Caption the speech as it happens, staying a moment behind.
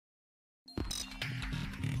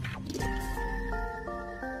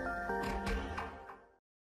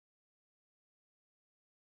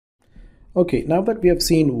Okay, now that we have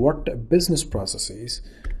seen what a business process is,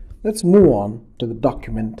 let's move on to the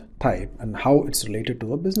document type and how it's related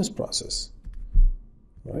to a business process.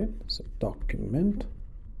 Right? So document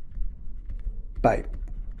type.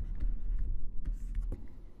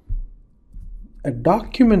 A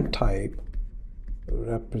document type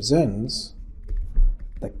represents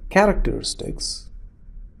the characteristics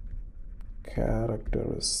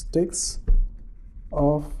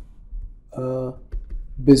of a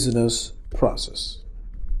business process.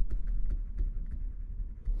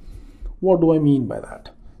 What do I mean by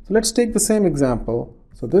that? So let's take the same example.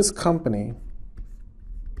 So this company,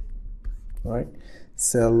 right,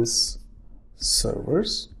 sells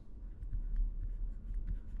servers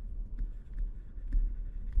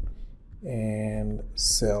and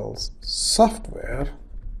sells software,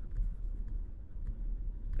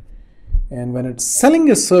 and when it's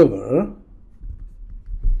selling a server,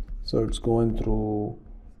 so it's going through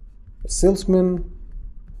a salesman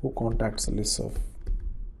who contacts a list of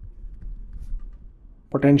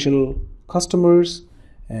potential customers,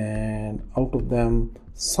 and out of them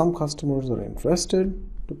some customers are interested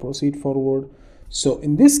to proceed forward. So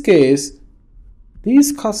in this case,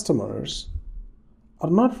 these customers are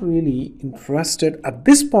not really interested at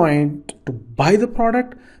this point to buy the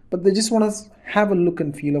product, but they just want to have a look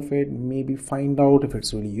and feel of it, maybe find out if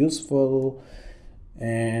it's really useful,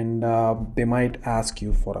 and they might ask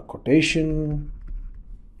you for a quotation,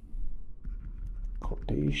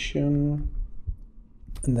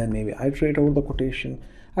 and then maybe iterate over the quotation.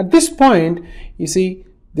 At this point, you see,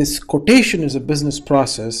 this quotation is a business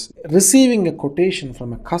process. Receiving a quotation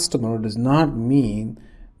from a customer does not mean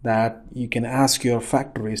that you can ask your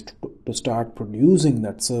factories to start producing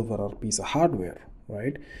that server or piece of hardware,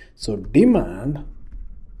 right? So demand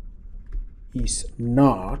is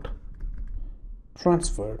not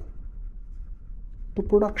transferred to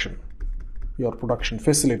production. Your production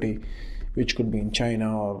facility, which could be in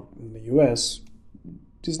China or in the US,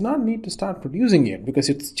 does not need to start producing it because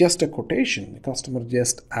it's just a quotation. The customer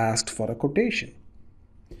just asked for a quotation.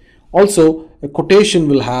 Also, a quotation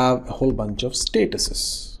will have a whole bunch of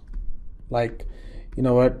statuses. Like, you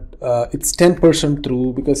know what, it's 10%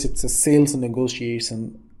 through because it's a sales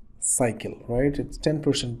negotiation cycle, right? It's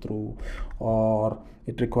 10% through, or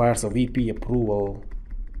it requires a VP approval,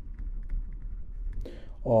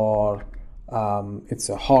 or it's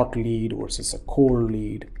a hot lead versus a cold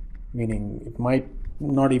lead, meaning it might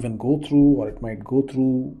not even go through, or it might go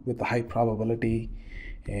through with a high probability,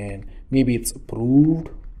 and maybe it's approved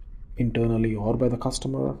internally or by the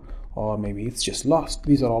customer, or maybe it's just lost.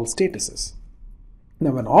 These are all statuses.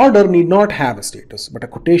 Now, an order need not have a status, but a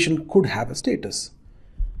quotation could have a status.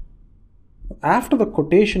 After the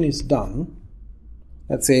quotation is done,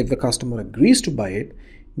 let's say if the customer agrees to buy it,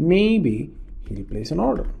 maybe he'll place an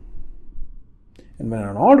order. And when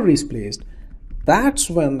an order is placed, that's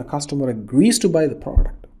when the customer agrees to buy the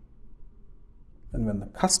product. And when the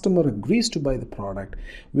customer agrees to buy the product,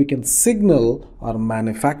 we can signal our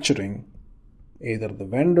manufacturing, either the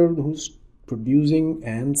vendor who's producing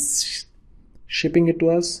and shipping it to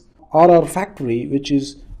us, or our factory which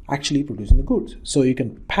is actually producing the goods. So you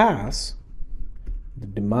can pass the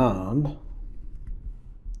demand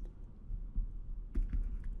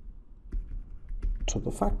to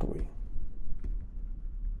the factory.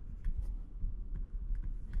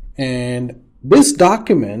 And this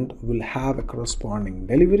document will have a corresponding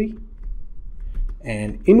delivery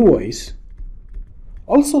and invoice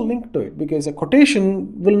also linked to it, because a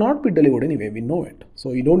quotation will not be delivered anyway, we know it.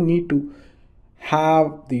 So you don't need to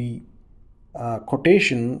have the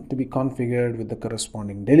quotation to be configured with the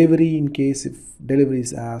corresponding delivery in case if delivery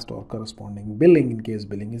is asked, or corresponding billing in case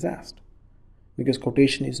billing is asked, because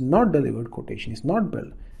quotation is not delivered, quotation is not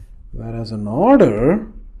billed. Whereas an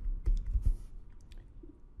order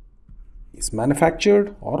is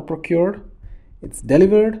manufactured or procured, it's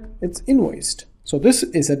delivered, it's invoiced. So this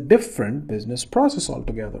is a different business process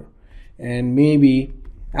altogether. And maybe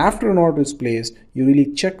after an order is placed, you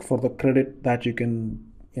really check for the credit that you can,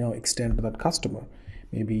 extend to that customer.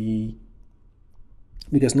 Maybe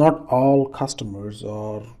because not all customers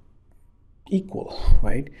are equal,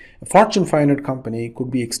 right? A Fortune 500 company could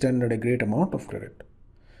be extended a great amount of credit,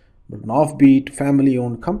 but an offbeat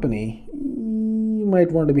family-owned company, you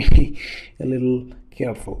might want to be a little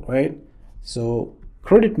careful, right? So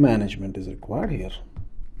credit management is required here.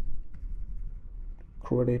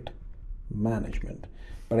 Credit management.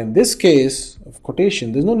 But in this case of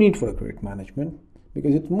quotation, there's no need for a credit management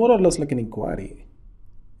because it's more or less like an inquiry,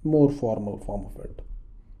 more formal form of it.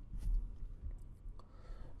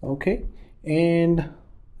 Okay, and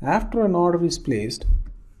after an order is placed,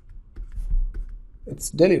 it's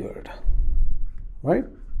delivered. right?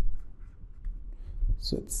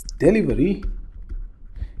 So it's delivery,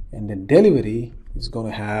 and then delivery is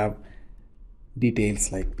going to have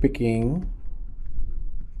details like picking,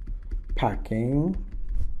 packing,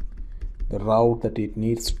 the route that it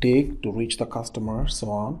needs to take to reach the customer, so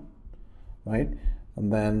on, right?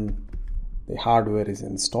 And then the hardware is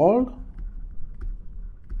installed,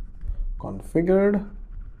 configured,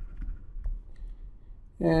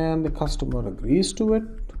 and the customer agrees to it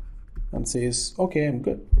and says, okay, I'm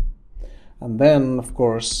good. And then, of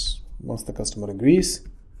course, once the customer agrees,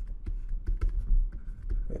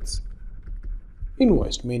 it's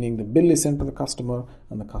invoiced, meaning the bill is sent to the customer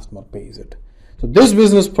and the customer pays it. So this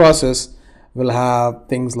business process will have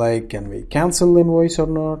things like, can we cancel the invoice or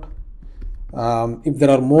not? If there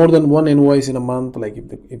are more than one invoice in a month, like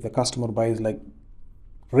if the customer buys like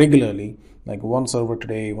regularly, like one server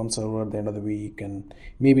today, one server at the end of the week, and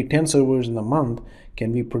maybe 10 servers in a month,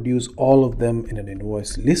 can we produce all of them in an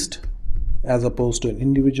invoice list as opposed to an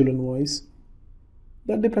individual invoice?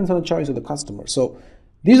 That depends on the choice of the customer. So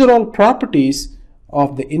these are all properties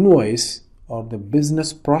of the invoice or the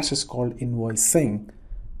business process called invoicing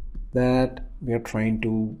that we are trying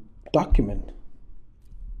to document.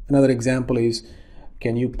 Another example is,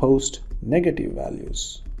 can you post negative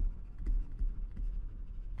values?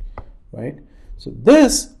 Right? So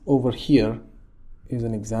this over here is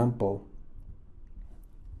an example.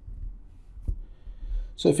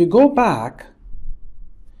 So if you go back,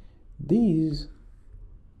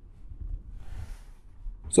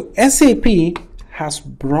 so SAP has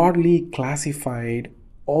broadly classified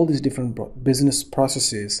all these different business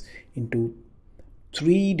processes into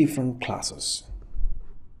 3 different classes.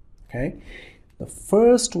 Okay, the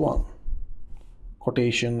first one,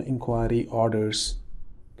 quotation, inquiry, orders,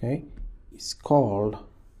 okay, is called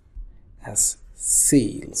as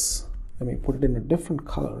sales. Let me put it in a different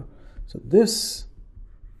color. So this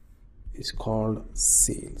is called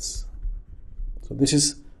sales. So this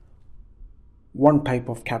is one type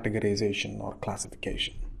of categorization or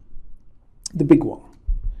classification, the big one.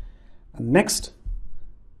 And next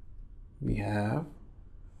we have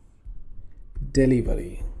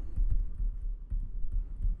delivery.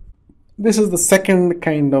 This is the second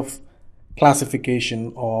kind of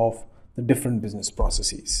classification of the different business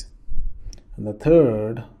processes. And the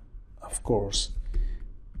third, of course,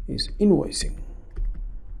 is invoicing.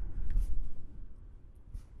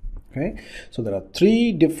 Okay, so there are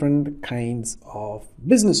 3 different kinds of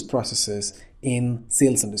business processes in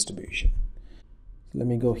sales and distribution. Let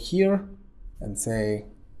me go here and say,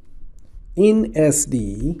 in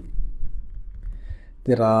SD,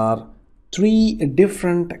 there are 3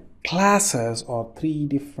 different classes or 3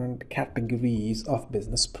 different categories of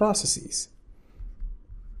business processes.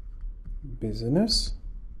 Business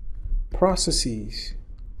processes,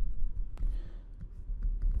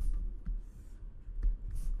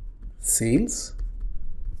 sales,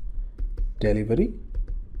 delivery,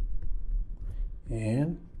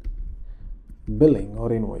 and billing or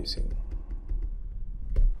invoicing.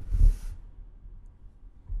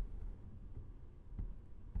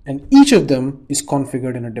 And each of them is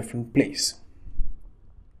configured in a different place.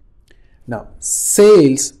 Now,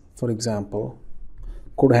 sales, for example,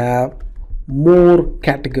 could have more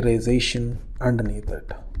categorization underneath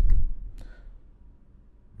it.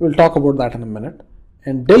 We'll talk about that in a minute.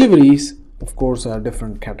 And deliveries, of course, are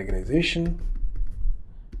different categorization.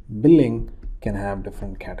 Billing can have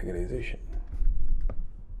different categorization.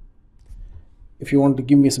 If you want to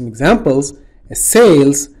give me some examples,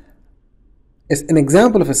 an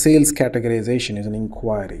example of a sales categorization is an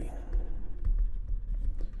inquiry,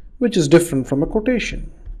 which is different from a quotation,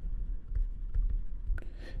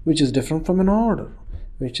 which is different from an order,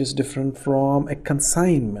 which is different from a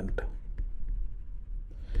consignment,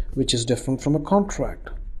 which is different from a contract.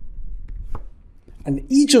 And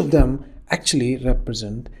each of them actually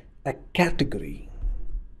represent a category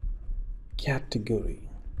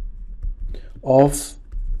of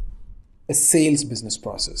a sales business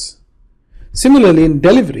process. Similarly, in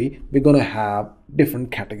delivery, we're going to have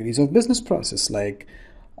different categories of business process like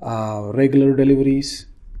regular deliveries,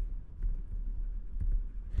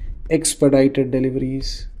 expedited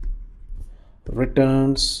deliveries,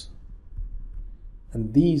 returns,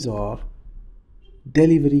 and these are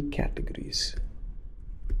delivery categories,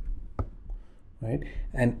 right?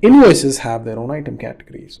 And invoices have their own item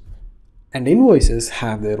categories, and invoices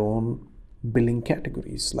have their own billing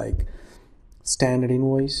categories like standard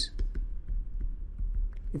invoice.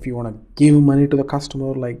 If you want to give money to the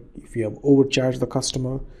customer, like if you have overcharged the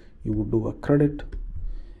customer, you would do a credit.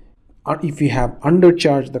 Or if you have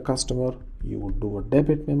undercharged the customer, you would do a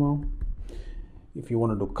debit memo. If you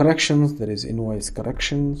want to do corrections, there is invoice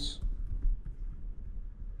corrections.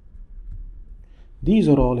 These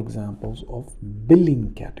are all examples of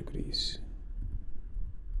billing categories.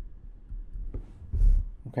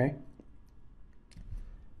 Okay.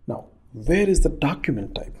 Now, where is the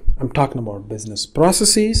document type? I'm talking about business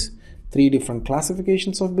processes, 3 different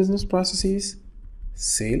classifications of business processes: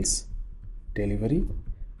 sales, delivery,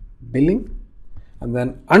 billing. And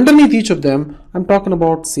then underneath each of them, I'm talking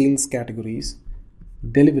about sales categories,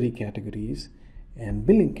 delivery categories, and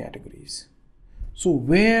billing categories. So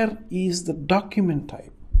where is the document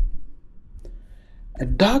type? A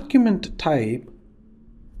document type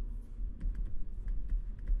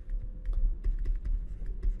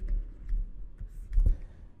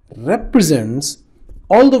represents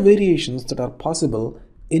all the variations that are possible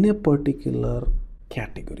in a particular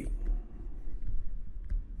category.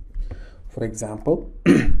 For example,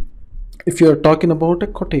 if you are talking about a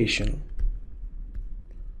quotation,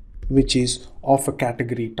 which is of a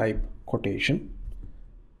category type quotation,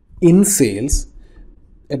 in sales,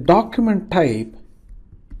 a document type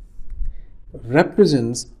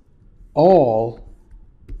represents all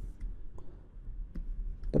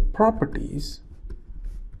the properties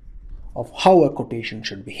of how a quotation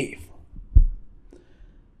should behave.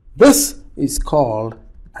 This is called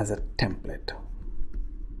as a template.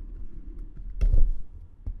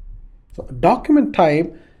 So a document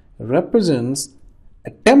type represents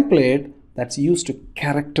a template that's used to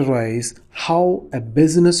characterize how a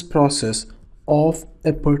business process of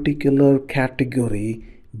a particular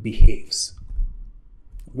category behaves.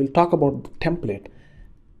 We'll talk about the template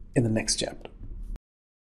in the next chapter.